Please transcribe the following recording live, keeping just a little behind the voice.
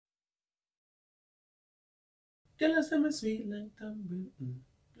Girl, I say me sweet like tambourine.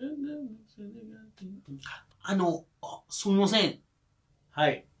 すみません。は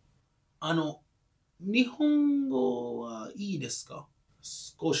い。日本語はいいですか？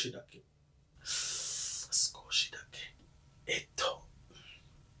少しだけ。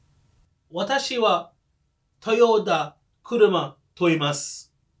私はトヨタ車と言いま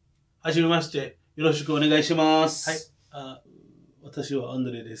す。はじめまして。よろしくお願いします。はい。私はアン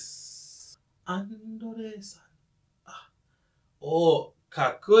ドレです。アンドレさん。か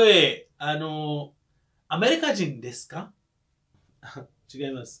っこいい。アメリカ人ですか？違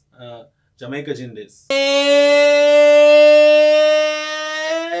います。ジャマイカ人です。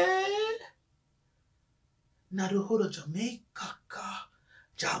なるほど、ジャマイカか。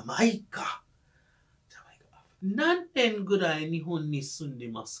ジャマイカ。何年ぐらい日本に住んで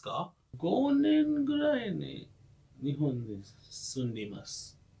ますか？ 5 年ぐらいに日本に住んでいま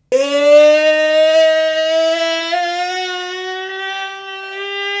す。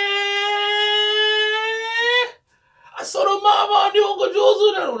そのまあまあ日本語上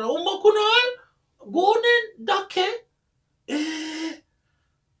手なのね。うまくない？ 5 年だけ？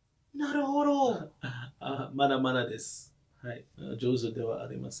なるほど。まだまだです。はい。上手ではあ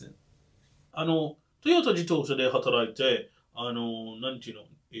りません。トヨタ自動車で働いて、なんていうの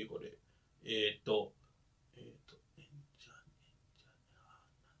英語で。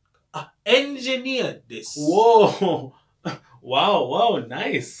エンジニアです。おーわお、ナ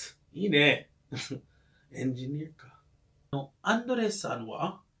イス。いいね。エンジニアか。アンドレさん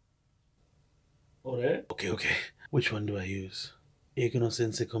は俺 Okay. Which one do I use? Egono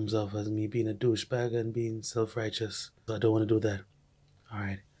Sensei comes off as me being a douchebag and being self-righteous. So I don't want to do that.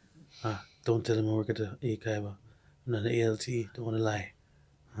 Alright. Don't tell him I work at the Eikaiba. I'm not an ALT. Don't want to lie.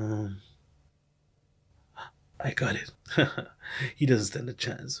 I got it. He doesn't stand a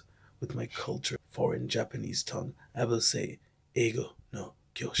chance. With my culture, foreign Japanese tongue, I will say, Ego no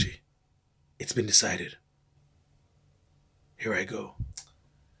Kyoshi. It's been decided. Here I go.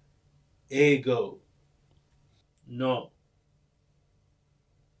 Ego no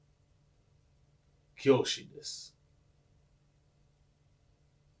Kyoshi です。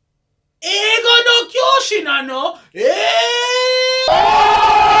英語の教師なの？英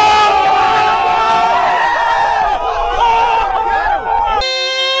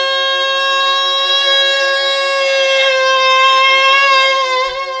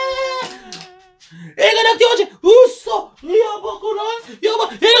語の教師？嘘！やばくない？やば！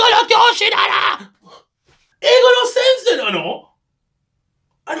英語の教師だな！英語の先生なの？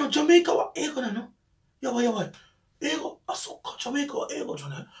ジャメイカは英語なの？やばい。英語、そっか、ジャメイカは英語じゃ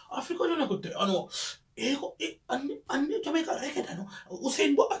ない？アフリカじゃなくて、英語、ジャメイカレゲだの？ウセ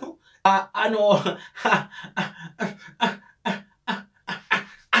インボ、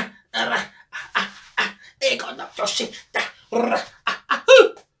英語の教師だ。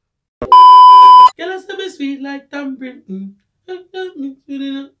Girl, I me sweet like tambourine.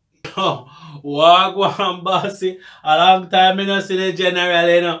 Wagwan bossy. A long time I not see the general,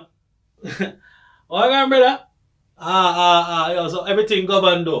 you know. Wagwan, brother. Yo, so everything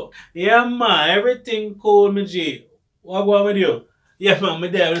governed though. Yeah, man, everything cool, me G. Wagwan with you? Yeah, man, me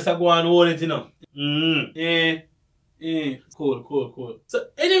there, just go and hold it, you know. Cool. So,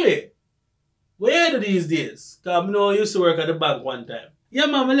 anyway, where do these days? Because I used to work at the bank one time. Yeah,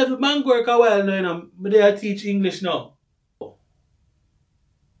 man, I left the bank work a while now, you know. But I teach English now.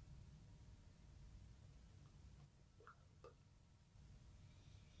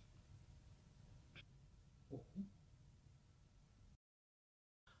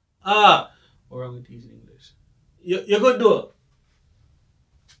 We're wrong with teaching English. You're good though?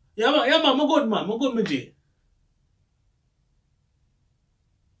 Yeah, man, I'm good, man. I'm good, G.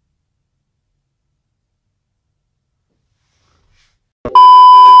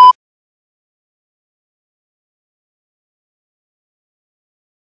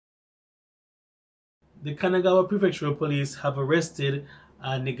 The Kanagawa Prefectural Police have arrested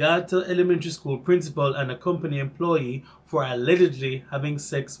a NIigata elementary school principal and a company employee for allegedly having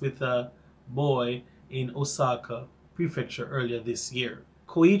sex with a boy in Osaka Prefecture earlier this year.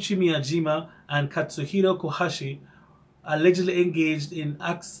 Koichi Miyajima and Katsuhiro Kohashi allegedly engaged in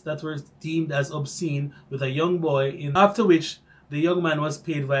acts that were deemed as obscene with a young boy, after which the young man was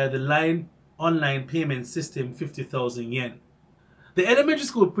paid via the Line online payment system 50,000 yen. The elementary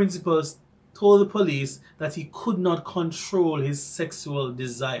school principal told the police that he could not control his sexual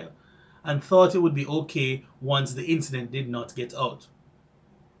desire and thought it would be okay once the incident did not get out.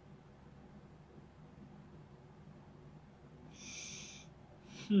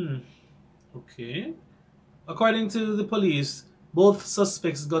 Okay. According to the police, both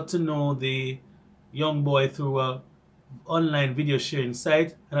suspects got to know the young boy through a online video sharing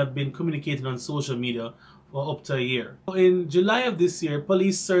site and have been communicating on social media for up to a year. In July of this year,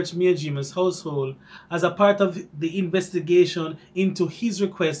 police searched Miyajima's household as a part of the investigation into his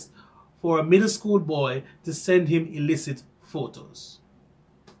request for a middle school boy to send him illicit photos.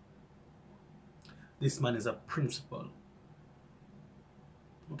 This man is a principal.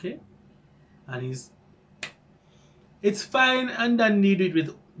 Okay? And it's fine and dandy to do it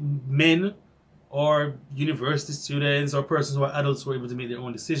with men or university students or persons who are adults who are able to make their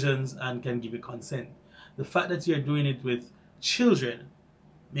own decisions and can give you consent. The fact that you're doing it with children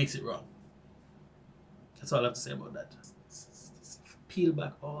makes it wrong. That's all I have to say about that. Peel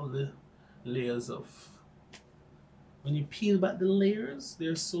back all the layers of... When you peel back the layers,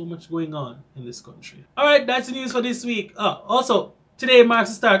 there's so much going on in this country. Alright, that's the news for this week. Also, today marks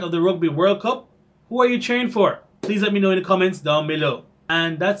the start of the Rugby World Cup. Who are you cheering for? Please let me know in the comments down below.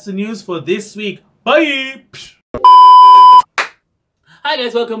 And that's the news for this week. Bye! Hi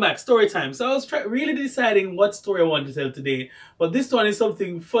guys, welcome back. Story time. So I was really deciding what story I wanted to tell today, but this one is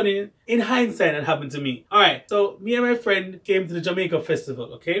something funny in hindsight that happened to me. Alright, so me and my friend came to the Jamaica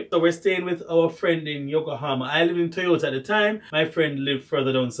festival, okay? So we're staying with our friend in Yokohama. I lived in Toyota at the time. My friend lived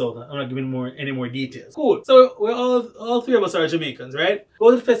further down south. I'm not giving any more details. Cool. So we're all three of us are Jamaicans, right?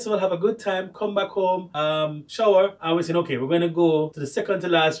 Go to the festival, have a good time, come back home, shower, and we're saying, okay, we're gonna go to the second to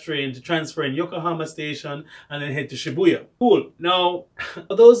last train to transfer in Yokohama station and then head to Shibuya. Cool. Now,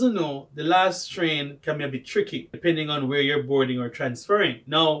 for those who know, the last train can be a bit tricky depending on where you're boarding or transferring.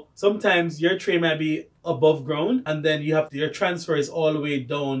 Now, sometimes your train might be above ground and then your transfer is all the way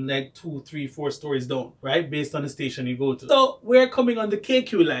down like 2, 3, 4 stories down, right? Based on the station you go to. So we're coming on the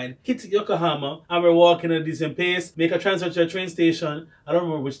KQ line, hit Yokohama, and we're walking at a decent pace, make a transfer to a train station. I don't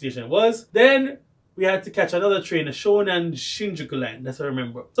remember which station it was. Then we had to catch another train, a Shonan Shinjuku line. That's what I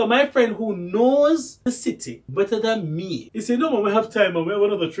remember. So my friend who knows the city better than me, he said, no man, we have time, man. We have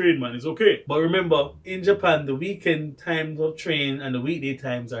another train, man. It's okay. But remember, in Japan, the weekend times of train and the weekday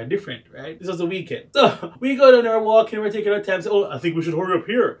times are different, right? This was the weekend. So we go down there walking, we're taking our time. So, I think we should hurry up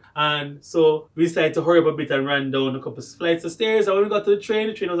here. And so we decided to hurry up a bit and ran down a couple of flights of stairs. And when we got to the train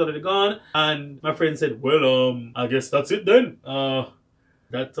was already gone. And my friend said, well, I guess that's it then.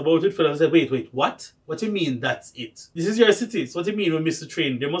 That's about it for them. I said, wait, what? What do you mean that's it? This is your city. So what do you mean we missed the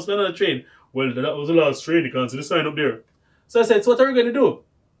train? There must be another train. Well, that was the last train. You can't see the sign up there. So I said, so what are we going to do?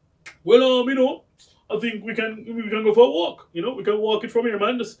 Well, you know, I think we can go for a walk. You know, we can walk it from here,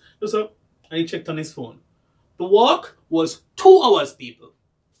 man. Just and he checked on his phone. The walk was 2 hours, people.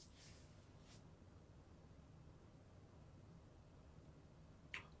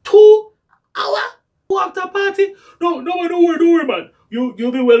 2 hours? Walk to a party? No, don't worry, man.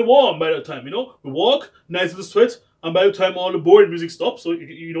 You'll be well warm by that time, you know. We walk, nice little sweat, and by the time all the boring music stops, so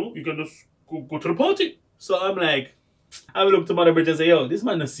you know, you can just go to the party. So I'm like, I look to Mother Bridge and say, yo, this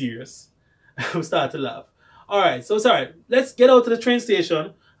man is serious. I start to laugh. Alright, so sorry, let's get out to the train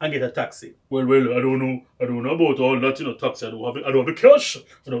station and get a taxi. Well, I don't know about all that, you know, taxi. I don't have the cash.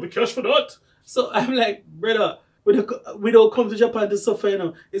 I don't have the cash for that. So I'm like, brother, we don't come to Japan to suffer, you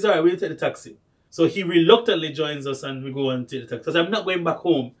know. It's alright, we'll take the taxi. So he reluctantly joins us and we go and take the taxi. Because I'm not going back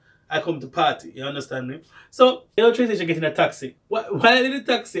home. I come to party. You understand me? So, you know, train station getting a taxi. While I'm in the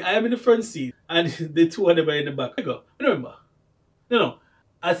taxi, I am in the front seat and the two of them are in the back. I go, remember? No.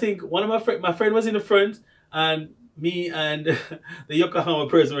 I think one of my friend was in the front and me and the Yokohama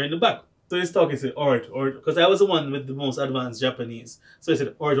person were in the back. So he's talking, he said, alright, because I was the one with the most advanced Japanese. So he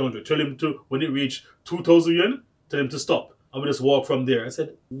said, alright, Andre, tell him to, when it reached 2,000 yen, tell him to stop. And we just walk from there. I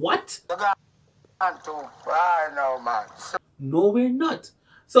said, what? No, we're not.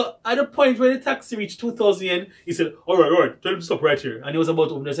 So at the point where the taxi reached 2,000 yen, he said, alright, tell him to stop right here. And he was about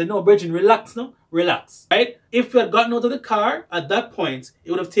to open it. I said, no, Bridget, relax now. Relax. Right? If we had gotten out of the car at that point, it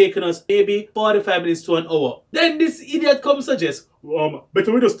would have taken us maybe 45 minutes to an hour. Then this idiot comes suggest, why we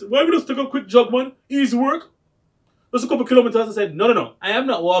just take a quick jog, man? Easy work. Just a couple kilometers. I said, no. I am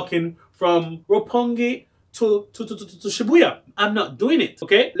not walking from Roppongi to Shibuya. I'm not doing it,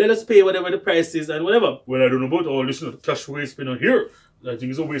 okay? Let us pay whatever the price is and whatever. Well, I don't know about all this cash waste spent on here. I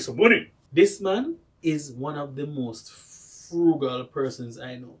think it's a waste of money. This man is one of the most frugal persons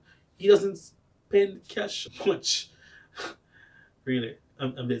I know. He doesn't spend cash much. Really,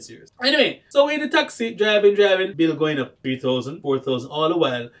 I'm dead serious. Anyway, so we're in the taxi, driving, bill going up 3,000, 4,000, all the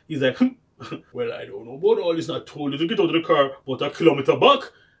while. He's like, well, I don't know about all this. I told you to get out of the car about a kilometer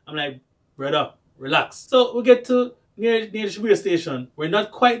back. I'm like, brother, relax. So we get to near the Shibuya station. We're not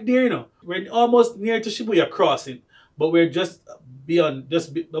quite there, you know. We're almost near to Shibuya crossing, but we're just beyond,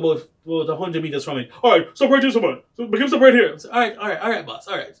 about 100 meters from it. Alright, stop right here, someone. So make him stop right here. So, alright, boss,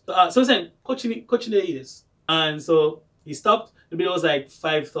 alright. So I'm saying, coaching the ears. And so he stopped. The bill was like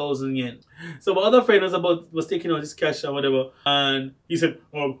 5,000 yen. So my other friend was taking out his cash and whatever, and he said,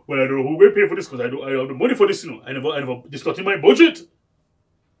 "Oh, well, I don't know who will pay for this because I don't have the money for this, you know. I never, this not in my budget."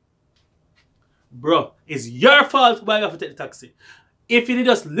 Bro, it's your fault why you have to take the taxi. If you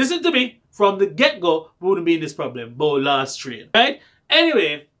just listen to me from the get-go, we wouldn't be in this problem. But last train, right?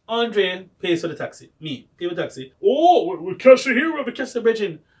 Anyway, Andre pays for the taxi. Me, pay for the taxi. Oh, we cash it here, we cash the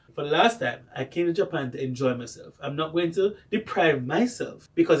bridging. For the last time, I came to Japan to enjoy myself. I'm not going to deprive myself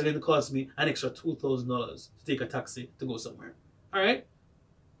because it's going to cost me an extra $2,000 to take a taxi to go somewhere. Alright?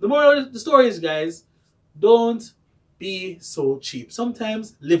 The moral of the story is, guys, don't be so cheap.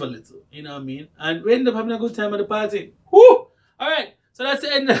 Sometimes live a little. You know what I mean? And we end up having a good time at the party. Woo! Alright, so that's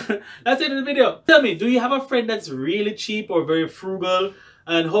the end. That's the end of the video. Tell me, do you have a friend that's really cheap or very frugal?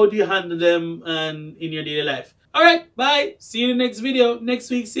 And how do you handle them in your daily life? Alright, bye. See you in the next video. Next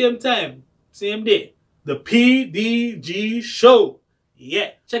week, same time, same day. The PDG show. Yeah.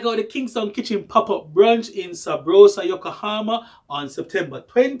 Check out the Kingston Kitchen pop-up brunch in Sabrosa, Yokohama on September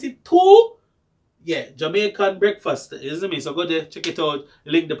 22. Yeah, Jamaican breakfast, isn't me? So go there, check it out.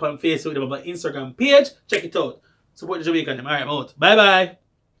 The link up on Facebook, them on Instagram page. Check it out. Support the Jamaican. Alright, I'm out. Bye-bye.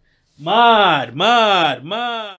 Mad.